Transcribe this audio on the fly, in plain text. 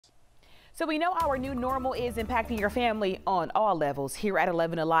So we know our new normal is impacting your family on all levels. Here at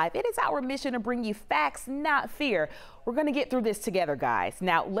 11 Alive, it is our mission to bring you facts, not fear. We're going to get through this together, guys.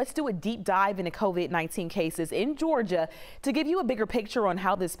 Now, let's do a deep dive into COVID-19 cases in Georgia to give you a bigger picture on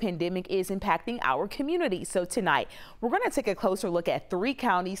how this pandemic is impacting our community. So tonight, we're going to take a closer look at 3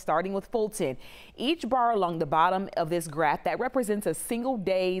 counties, starting with Fulton. Each bar along the bottom of this graph that represents a single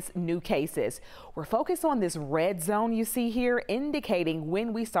day's new cases. We're focused on this red zone you see here, indicating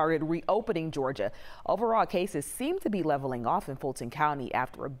when we started reopening Georgia. Overall, cases seem to be leveling off in Fulton County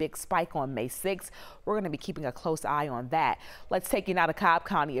after a big spike on May 6th. We're going to be keeping a close eye on that. Let's take you now to Cobb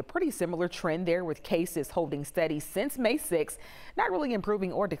County. A pretty similar trend there, with cases holding steady since May 6th, not really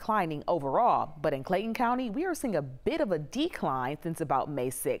improving or declining overall. But in Clayton County, we are seeing a bit of a decline since about May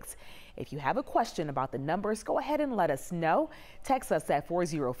 6th. If you have a question about the numbers, go ahead and let us know. Text us at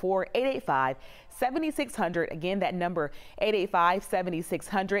 404-885-7600. Again, that number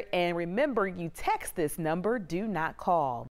 885-7600. And remember, you text this number, do not call.